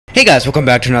Hey guys, welcome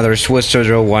back to another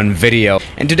Swiss001 video,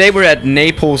 and today we're at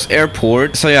Naples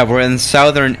Airport. So yeah, we're in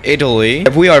southern Italy.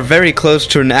 We are very close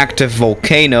to an active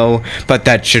volcano, but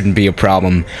that shouldn't be a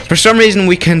problem. For some reason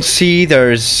we can see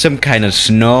there's some kind of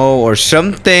snow or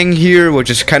something here, which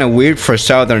is kind of weird for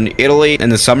southern Italy in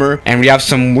the summer. And we have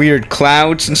some weird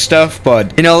clouds and stuff,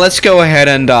 but you know, let's go ahead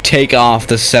and take off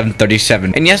the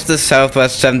 737. And yes, the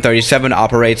Southwest 737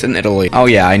 operates in Italy. Oh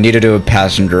yeah, I need to do a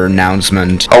passenger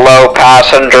announcement. Hello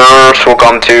passengers.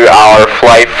 Welcome to our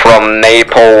flight from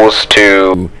Naples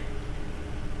to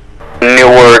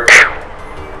Newark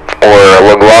or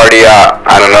LaGuardia,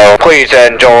 I don't know. Please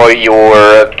enjoy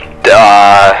your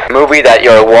movie that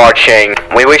you're watching.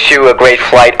 We wish you a great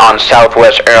flight on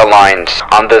Southwest Airlines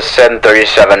on the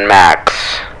 737 MAX.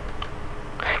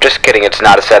 Just kidding, it's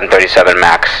not a 737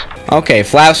 MAX. Okay,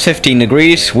 flaps 15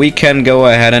 degrees, we can go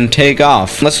ahead and take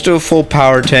off. Let's do a full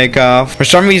power takeoff. For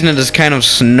some reason it is kind of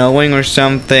snowing or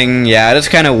something. Yeah, it is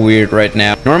kind of weird right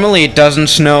now. Normally it doesn't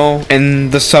snow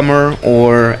in the summer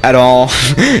or at all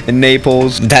in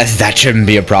Naples. That shouldn't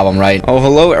be a problem, right? Oh,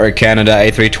 hello Air Canada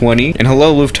A320 and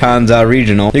hello Lufthansa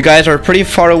Regional. You guys are pretty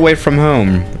far away from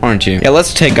home, aren't you? Yeah,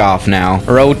 let's take off now.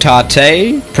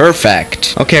 Rotate.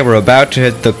 Perfect. Okay, we're about to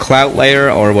hit the cloud layer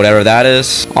or whatever that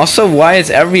is. Also, why is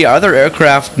every other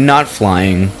aircraft not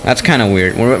flying? That's kind of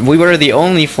weird. We were the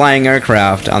only flying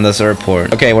aircraft on this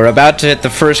airport. Okay, we're about to hit the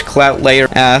first cloud layer.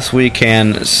 As we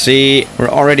can see, we're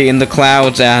already in the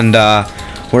clouds and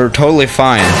we're totally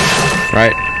fine,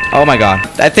 right? Oh my god,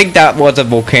 I think that was a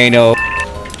volcano.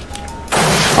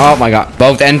 Oh my god,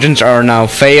 both engines are now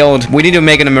failed. We need to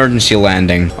make an emergency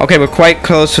landing. Okay, we're quite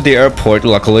close to the airport,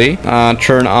 luckily.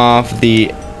 Turn off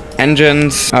the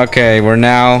engines. Okay, we're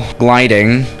now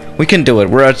gliding. We can do it.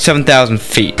 We're at 7,000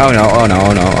 feet. Oh no, oh no,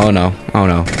 oh no, oh no, oh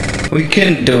no. We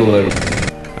can do it.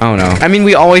 Oh no. I mean,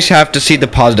 we always have to see the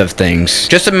positive things.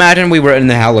 Just imagine we were in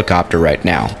the helicopter right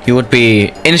now. You would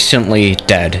be instantly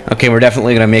dead. Okay, we're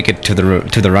definitely gonna make it to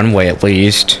the runway at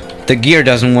least. The gear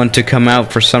doesn't want to come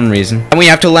out for some reason. And we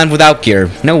have to land without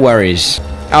gear. No worries.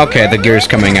 Okay, the gear's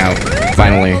coming out.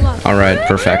 Finally. Alright,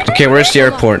 perfect. Okay, where's the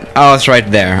airport? Oh, it's right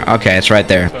there. Okay, it's right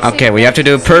there. Okay, we have to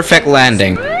do a perfect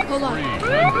landing.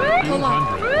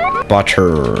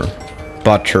 Butter.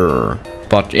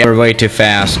 You're way too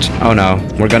fast. Oh no,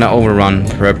 we're gonna overrun.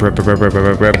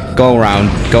 Go around,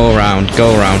 go around,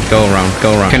 go around, go around,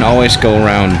 go around. Can always go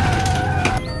around.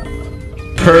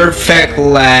 Perfect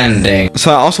landing.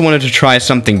 So I also wanted to try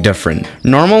something different.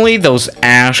 Normally those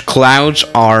ash clouds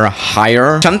are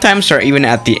higher. Sometimes they're even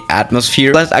at the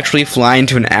atmosphere. Let's actually fly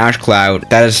into an ash cloud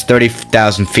that is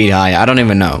 30,000 feet high. I don't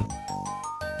even know.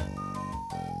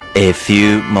 A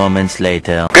few moments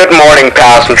later. Good morning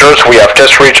passengers, we have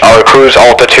just reached our cruise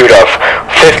altitude of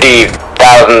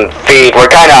 50,000 feet.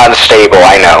 We're kinda unstable,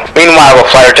 I know. Meanwhile, the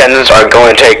flight attendants are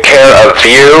going to take care of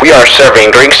you. We are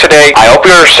serving drinks today. I hope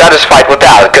you're satisfied with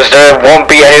that, because there won't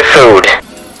be any food.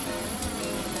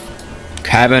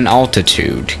 Cabin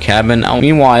altitude.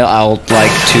 Meanwhile, I would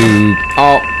like to...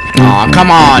 Oh,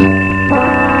 come on!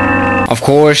 Of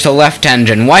course, the left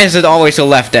engine. Why is it always the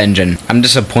left engine? I'm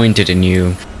disappointed in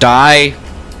you. Die.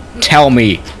 Tell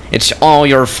me. It's all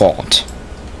your fault.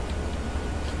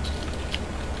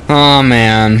 Oh,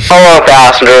 man. Hello,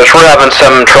 passengers. We're having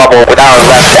some trouble with our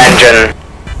left engine.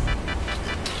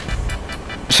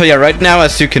 So yeah, right now,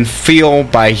 as you can feel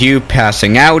by you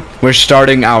passing out, we're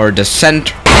starting our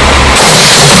descent.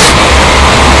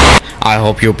 I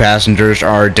hope you passengers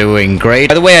are doing great.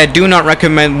 By the way, I do not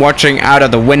recommend watching out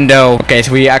of the window. Okay,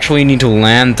 so we actually need to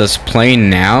land this plane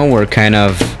now. We're kind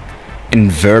of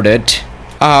inverted.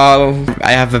 I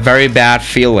have a very bad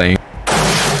feeling.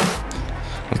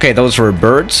 Okay, those were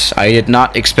birds. I did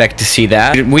not expect to see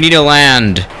that. We need to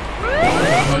land.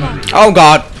 Oh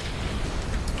god.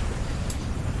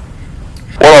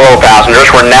 Well, hello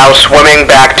passengers. We're now swimming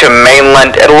back to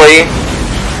mainland Italy.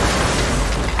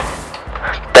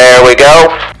 There we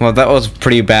go. Well, that was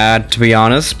pretty bad, to be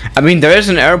honest. I mean, there is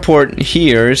an airport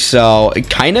here, so it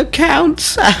kind of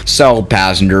counts. So,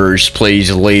 passengers,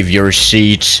 please leave your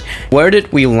seats. Where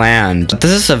did we land?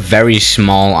 This is a very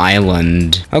small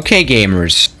island. Okay,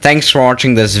 gamers, thanks for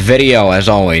watching this video, as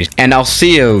always. And I'll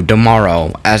see you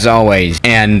tomorrow, as always.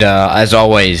 And, as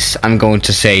always, I'm going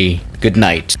to say good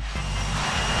night.